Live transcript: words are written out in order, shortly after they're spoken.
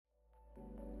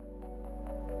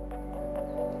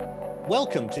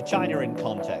Welcome to China in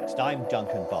Context. I'm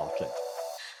Duncan Bartlett.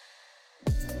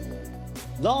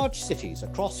 Large cities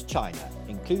across China,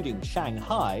 including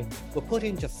Shanghai, were put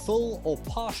into full or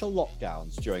partial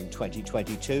lockdowns during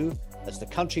 2022 as the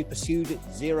country pursued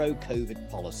its zero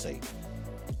COVID policy.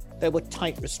 There were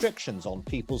tight restrictions on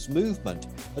people's movement,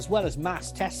 as well as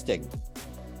mass testing.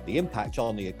 The impact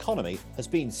on the economy has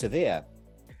been severe.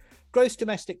 Gross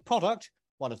domestic product,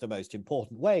 one of the most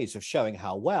important ways of showing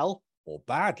how well or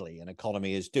badly an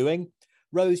economy is doing,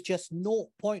 rose just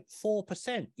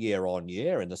 0.4% year on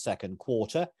year in the second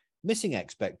quarter, missing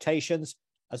expectations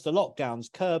as the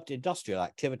lockdowns curbed industrial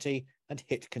activity and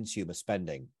hit consumer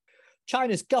spending.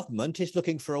 China's government is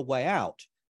looking for a way out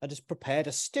and has prepared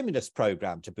a stimulus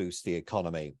program to boost the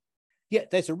economy. Yet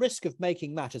there's a risk of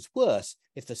making matters worse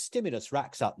if the stimulus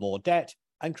racks up more debt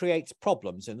and creates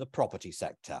problems in the property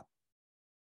sector.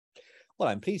 Well,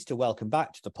 I'm pleased to welcome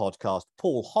back to the podcast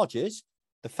Paul Hodges,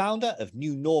 the founder of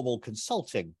New Normal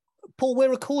Consulting. Paul, we're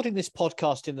recording this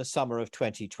podcast in the summer of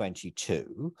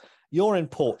 2022. You're in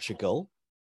Portugal.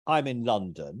 I'm in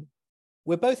London.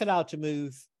 We're both allowed to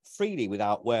move freely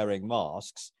without wearing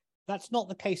masks. That's not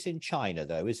the case in China,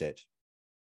 though, is it?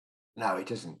 No, it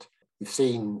isn't. We've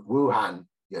seen Wuhan,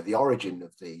 the origin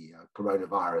of the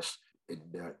coronavirus in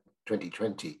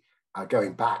 2020,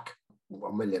 going back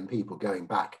 1 million people going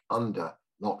back under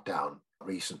lockdown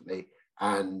recently.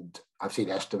 And I've seen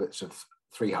estimates of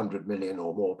 300 million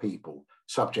or more people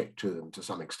subject to them to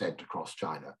some extent across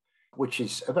China, which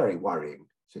is a very worrying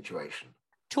situation.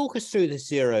 Talk us through the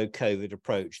zero COVID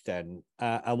approach then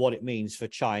and what it means for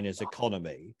China's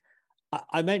economy.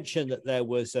 I mentioned that there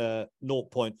was a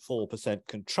 0.4%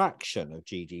 contraction of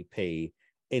GDP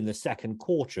in the second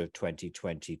quarter of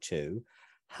 2022.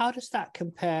 How does that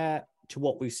compare to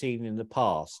what we've seen in the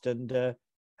past? And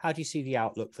how do you see the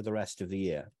outlook for the rest of the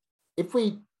year? If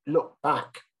we look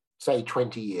back, say,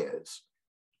 20 years,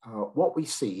 what we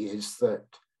see is that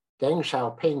Deng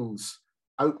Xiaoping's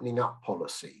opening up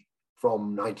policy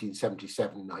from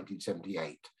 1977,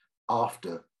 1978,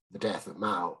 after the death of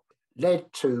Mao,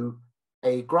 led to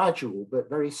a gradual but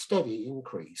very steady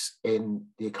increase in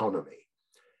the economy.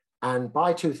 And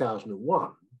by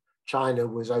 2001, China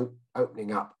was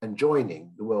opening up and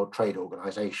joining the World Trade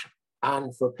Organization.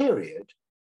 And for a period,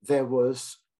 there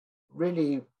was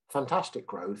really fantastic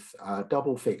growth,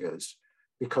 double figures,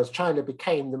 because China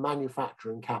became the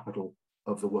manufacturing capital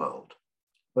of the world.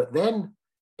 But then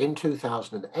in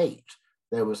 2008,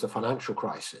 there was the financial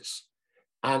crisis,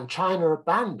 and China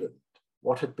abandoned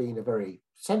what had been a very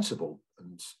sensible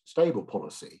and stable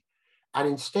policy, and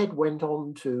instead went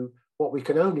on to what we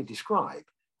can only describe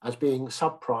as being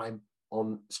subprime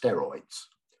on steroids.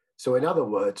 So in other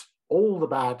words, all the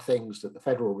bad things that the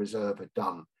Federal Reserve had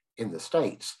done in the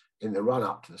States in the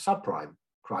run-up to the subprime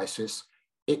crisis,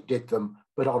 it did them,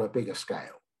 but on a bigger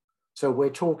scale. So we're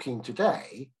talking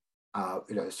today,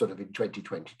 sort of in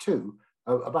 2022,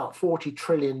 about $40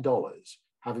 trillion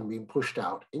having been pushed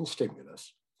out in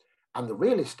stimulus. And the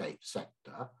real estate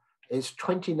sector is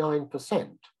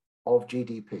 29% of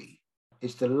GDP.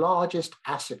 It's the largest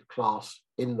asset class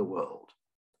in the world.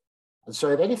 And so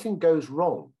if anything goes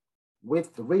wrong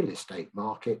with the real estate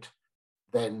market,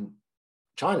 then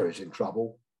China is in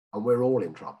trouble and we're all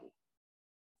in trouble.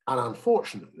 And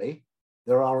unfortunately,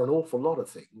 there are an awful lot of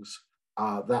things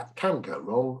that can go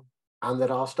wrong and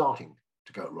that are starting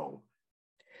to go wrong.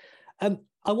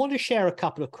 I want to share a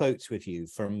couple of quotes with you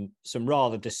from some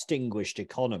rather distinguished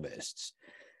economists.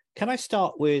 Can I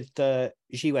start with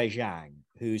Zhiwei Zhang,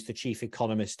 who's the chief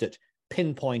economist at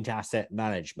Pinpoint Asset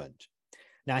Management?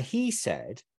 Now, he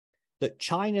said that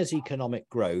China's economic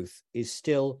growth is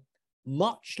still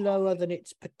much lower than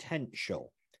its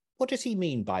potential. What does he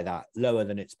mean by that, lower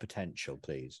than its potential,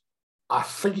 please? I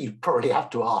think you probably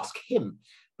have to ask him.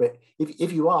 But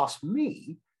if you ask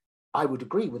me, I would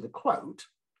agree with the quote.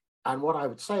 And what I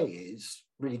would say is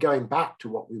really going back to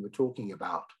what we were talking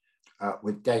about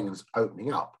with Deng's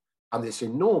opening up and this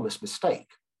enormous mistake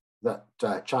that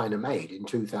China made in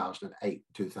 2008,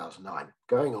 2009,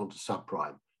 going on to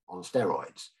subprime on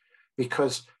steroids.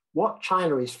 Because what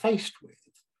China is faced with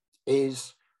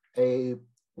is a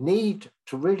need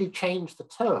to really change the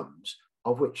terms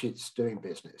of which it's doing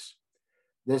business.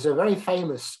 There's a very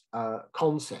famous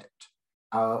concept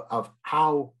of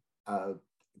how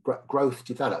growth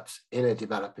develops in a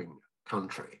developing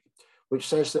country, which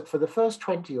says that for the first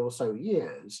 20 or so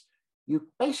years, you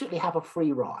basically have a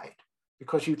free ride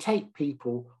because you take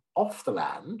people off the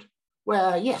land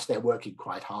where, yes, they're working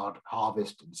quite hard,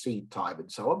 harvest and seed time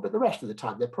and so on, but the rest of the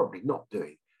time they're probably not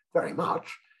doing very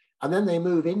much. And then they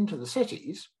move into the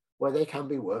cities where they can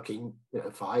be working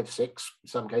 5, 6, in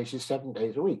some cases 7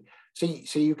 days a week.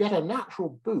 So you get a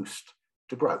natural boost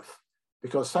to growth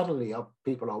because suddenly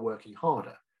people are working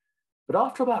harder. But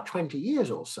after about 20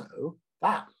 years or so,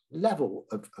 that level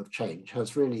of change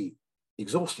has really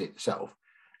exhausted itself.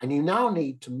 And you now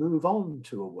need to move on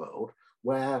to a world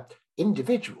where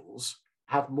individuals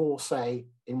have more say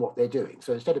in what they're doing.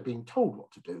 So instead of being told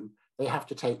what to do, they have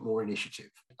to take more initiative.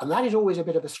 And that is always a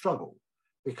bit of a struggle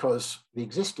because the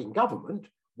existing government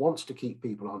wants to keep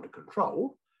people under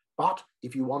control. But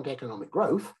if you want economic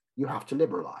growth, you have to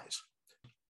liberalize.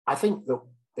 I think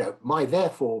that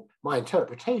my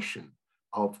interpretation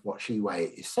of what Xi Wei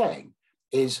is saying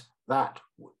is that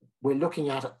we're looking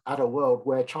at a world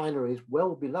where China is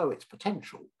well below its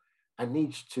potential and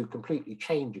needs to completely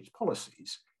change its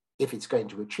policies if it's going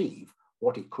to achieve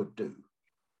what it could do.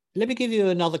 Let me give you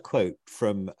another quote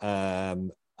from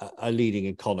a leading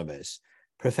economist,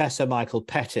 Professor Michael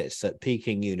Pettis at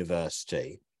Peking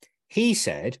University. He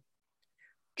said,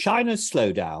 China's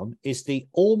slowdown is the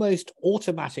almost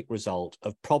automatic result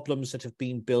of problems that have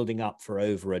been building up for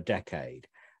over a decade.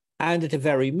 And at a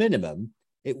very minimum,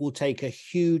 it will take a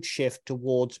huge shift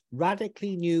towards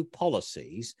radically new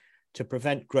policies to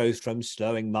prevent growth from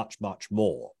slowing much, much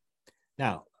more.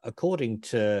 Now, according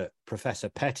to Professor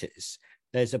Pettis,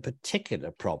 there's a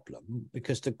particular problem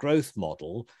because the growth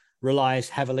model relies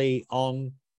heavily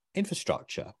on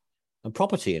infrastructure and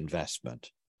property investment.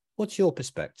 What's your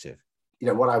perspective?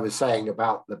 What I was saying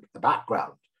about the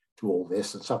background to all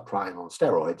this and subprime on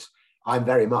steroids, I'm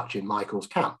very much in Michael's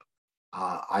camp.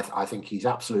 I think he's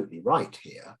absolutely right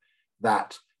here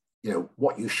that,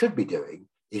 what you should be doing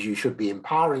is you should be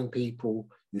empowering people,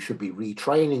 you should be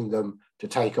retraining them to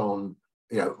take on,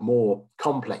 more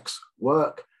complex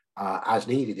work as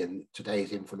needed in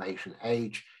today's information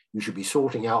age. You should be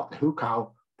sorting out the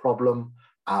hukou problem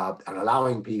and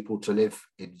allowing people to live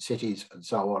in cities and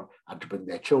so on, and to bring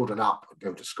their children up and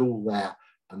go to school there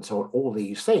and so on, all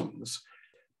these things.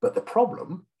 But the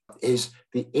problem is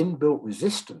the inbuilt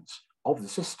resistance of the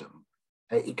system.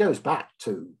 It goes back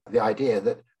to the idea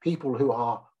that people who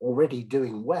are already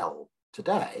doing well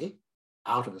today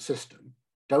out of the system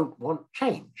don't want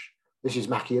change. This is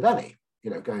Machiavelli,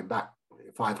 going back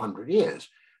 500 years.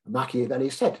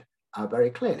 Machiavelli said very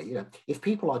clearly, if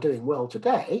people are doing well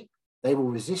today, they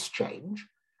will resist change.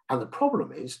 And the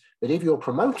problem is that if you're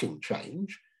promoting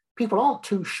change, people aren't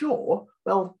too sure,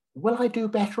 well, will I do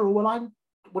better or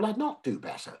will I not do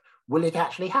better? Will it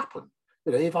actually happen?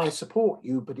 If I support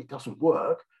you, but it doesn't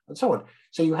work, and so on.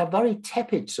 So you have very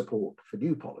tepid support for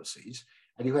new policies,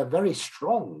 and you have very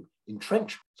strong,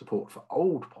 entrenched support for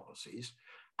old policies.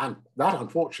 And that,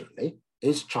 unfortunately,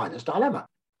 is China's dilemma.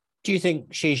 Do you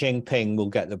think Xi Jinping will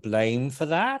get the blame for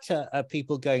that? Are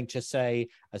people going to say,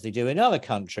 as they do in other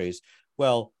countries,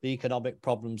 well, the economic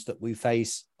problems that we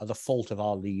face are the fault of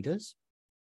our leaders?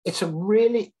 It's a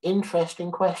really interesting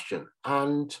question.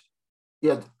 And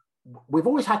we've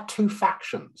always had two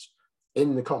factions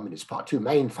in the Communist Party, two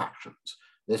main factions.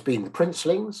 There's been the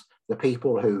princelings, the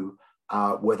people who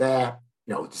were there,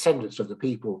 descendants of the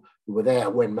people who were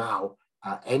there when Mao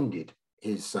ended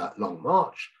his long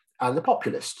march, and the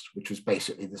populists, which was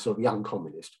basically the sort of young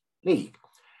communist league.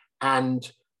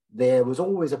 And there was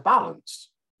always a balance,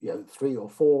 3 or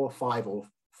 4, 5 or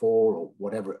 4, or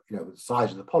whatever, the size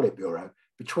of the Politburo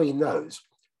between those.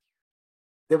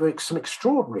 There were some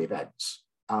extraordinary events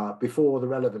before the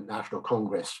relevant National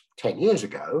Congress 10 years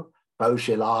ago, Bo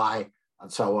Xilai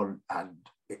and so on, and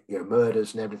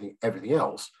murders and everything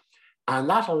else. And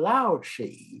that allowed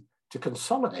Xi to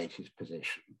consolidate his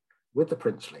position with the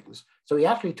princelings. So he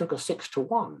actually took a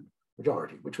 6-1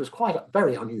 majority, which was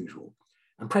very unusual.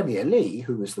 And Premier Li,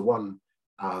 who was the one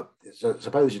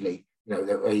supposedly,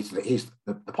 he's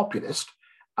the populist,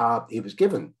 he was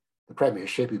given the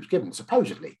premiership, he was given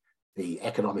supposedly the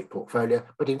economic portfolio,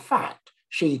 but in fact,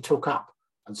 Xi took up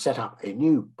and set up a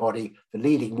new body, the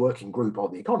leading working group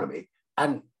on the economy.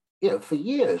 And for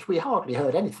years, we hardly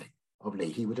heard anything of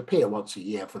Li. He would appear once a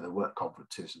year for the work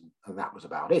conferences, and that was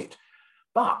about it.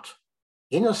 But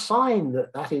in a sign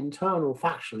that that internal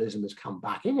factionalism has come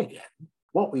back in again,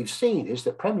 what we've seen is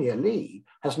that Premier Li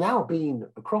has now been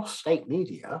across state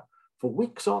media for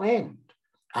weeks on end.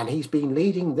 And he's been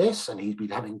leading this, and he's been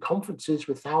having conferences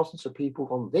with thousands of people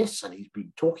on this, and he's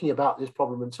been talking about this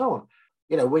problem and so on.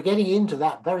 We're getting into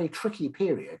that very tricky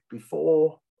period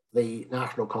before the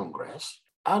National Congress.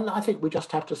 And I think we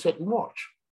just have to sit and watch.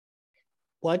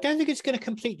 Well, I don't think it's going to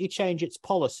completely change its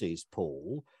policies,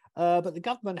 Paul, but the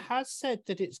government has said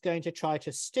that it's going to try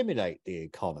to stimulate the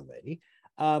economy.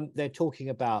 They're talking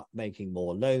about making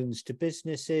more loans to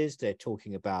businesses. They're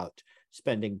talking about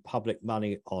spending public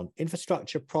money on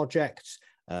infrastructure projects.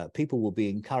 People will be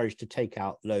encouraged to take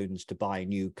out loans to buy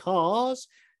new cars,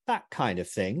 that kind of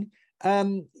thing.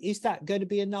 Is that going to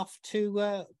be enough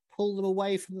to pull them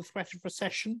away from the threat of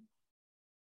recession?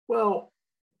 Well,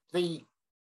 the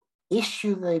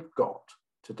issue they've got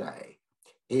today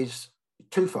is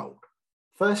twofold.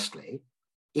 Firstly,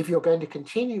 if you're going to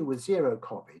continue with zero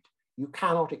COVID, you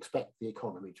cannot expect the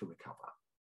economy to recover.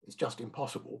 It's just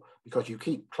impossible because you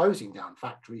keep closing down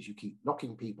factories, you keep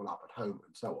locking people up at home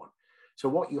and so on. So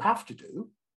what you have to do,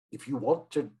 if you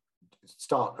want to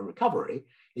start a recovery,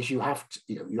 is you have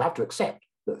to accept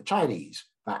that the Chinese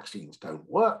vaccines don't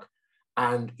work,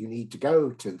 and you need to go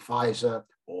to Pfizer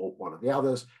or one of the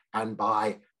others and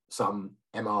buy some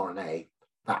mRNA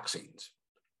vaccines.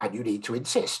 And you need to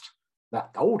insist that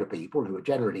older people, who are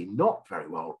generally not very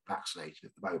well vaccinated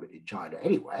at the moment in China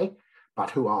anyway,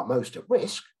 but who are most at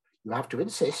risk, you have to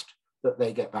insist that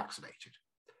they get vaccinated,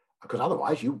 because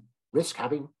otherwise you risk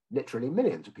having literally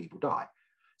millions of people die.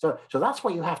 So that's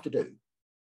what you have to do.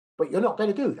 But you're not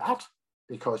going to do that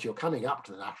because you're coming up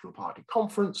to the National Party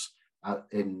conference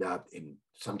in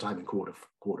sometime in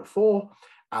quarter four,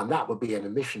 and that would be an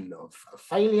admission of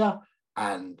failure,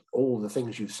 and all the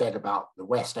things you've said about the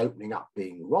West opening up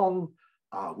being wrong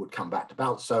would come back to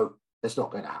bounce. So it's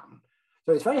not going to happen.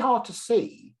 So it's very hard to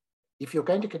see if you're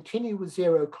going to continue with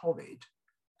zero COVID,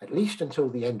 at least until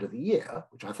the end of the year,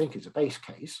 which I think is a base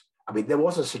case. I mean, there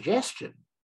was a suggestion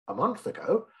a month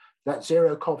ago that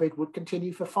zero COVID would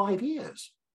continue for 5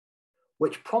 years,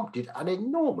 which prompted an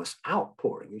enormous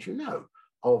outpouring, as you know,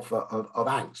 of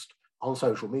angst on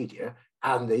social media,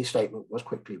 and the statement was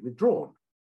quickly withdrawn.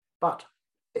 But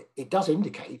it does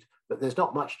indicate that there's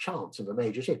not much chance of a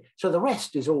major shift. So the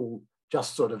rest is all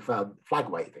just sort of flag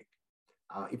waving.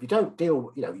 If you don't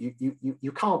deal,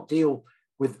 you can't deal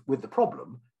with the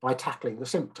problem by tackling the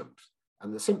symptoms,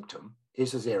 and the symptom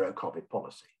is a zero COVID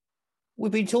policy.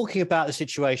 We've been talking about the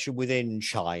situation within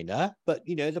China, but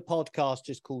the podcast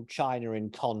is called China in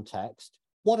Context.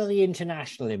 What are the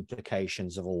international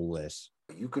implications of all this?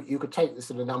 You could take this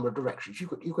in a number of directions. You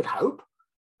could hope,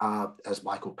 as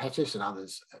Michael Pettis and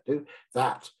others do,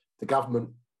 that the government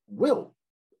will,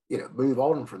 move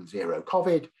on from zero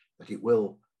COVID, that it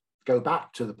will go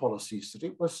back to the policies that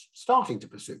it was starting to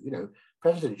pursue.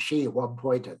 President Xi at one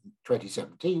point in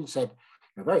 2017 said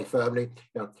very firmly,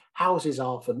 houses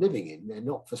are for living in, they're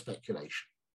not for speculation.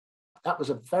 That was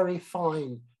a very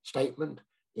fine statement.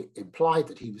 It implied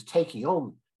that he was taking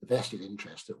on the vested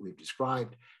interest that we've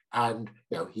described, and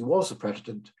he was the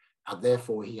president, and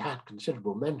therefore he had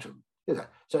considerable momentum.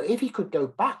 So if he could go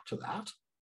back to that,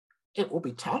 it will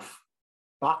be tough,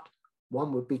 but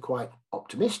one would be quite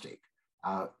optimistic.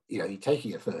 He's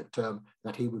taking a third term,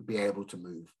 that he would be able to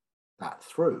move that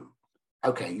through.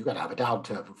 Okay, you're going to have a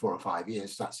downturn for 4 or 5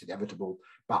 years, that's inevitable,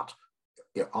 but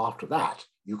after that,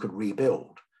 you can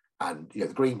rebuild, and the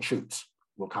green shoots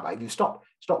will come out. If you stop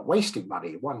wasting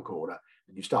money in one corner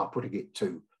and you start putting it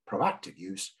to proactive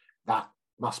use, that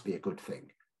must be a good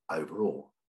thing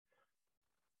overall.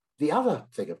 The other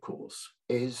thing, of course,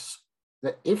 is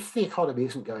that if the economy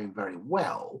isn't going very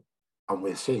well, and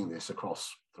we're seeing this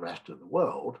across the rest of the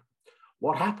world,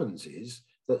 what happens is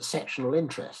that sectional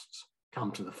interests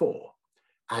come to the fore.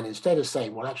 And instead of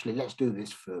saying, well, actually, let's do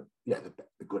this for the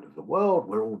good of the world,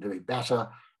 we're all doing better,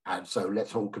 and so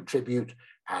let's all contribute,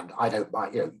 and I don't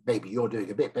mind, maybe you're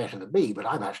doing a bit better than me, but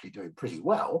I'm actually doing pretty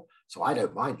well, so I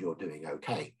don't mind you're doing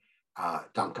okay.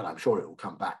 Duncan, I'm sure it will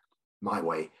come back my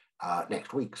way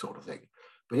next week, sort of thing.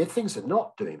 But if things are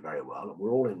not doing very well, and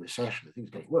we're all in recession and things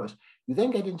are getting worse, you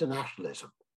then get into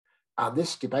nationalism. And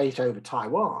this debate over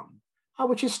Taiwan,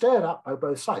 which is stirred up by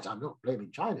both sides. I'm not blaming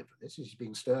China for this. It's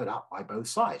being stirred up by both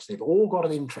sides. They've all got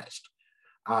an interest.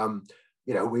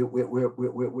 We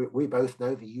both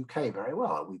know the UK very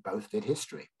well. We both did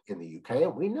history in the UK,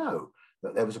 and we know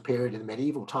that there was a period in the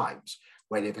medieval times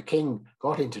when if a king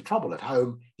got into trouble at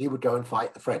home, he would go and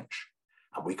fight the French.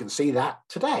 And we can see that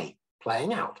today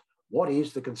playing out. What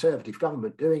is the Conservative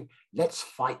government doing? Let's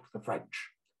fight the French.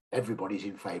 Everybody's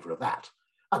in favour of that.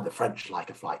 And the French like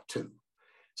a fight too.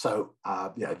 So,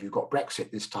 if you've got Brexit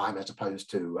this time as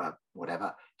opposed to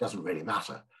whatever, doesn't really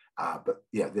matter. But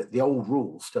the old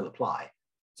rules still apply.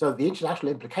 So the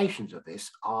international implications of this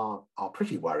are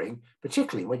pretty worrying,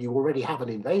 particularly when you already have an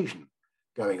invasion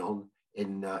going on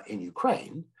in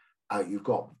Ukraine. You've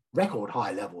got record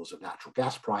high levels of natural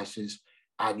gas prices,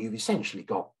 and you've essentially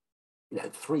got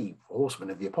 3 horsemen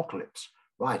of the apocalypse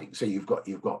riding. So you've got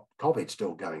COVID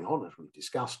still going on, as we've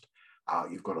discussed.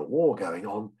 You've got a war going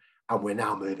on. And we're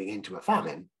now moving into a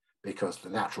famine because the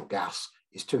natural gas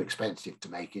is too expensive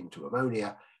to make into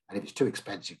ammonia, And if it's too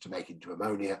expensive to make into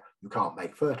ammonia, you can't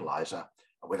make fertilizer.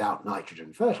 And without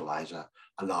nitrogen fertilizer,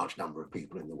 a large number of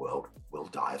people in the world will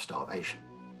die of starvation.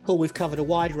 Paul, we've covered a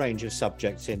wide range of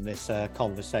subjects in this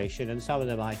conversation, and some of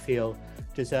them I feel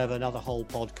deserve another whole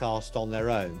podcast on their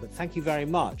own. But thank you very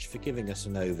much for giving us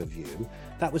an overview.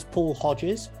 That was Paul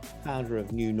Hodges, founder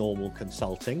of New Normal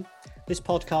Consulting. This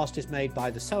podcast is made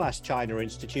by the SOAS China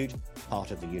Institute,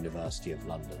 part of the University of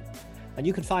London. And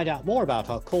you can find out more about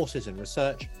our courses and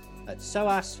research at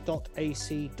soas.ac.uk.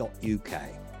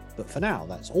 But for now,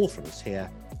 that's all from us here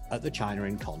at the China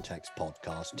in Context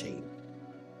podcast team.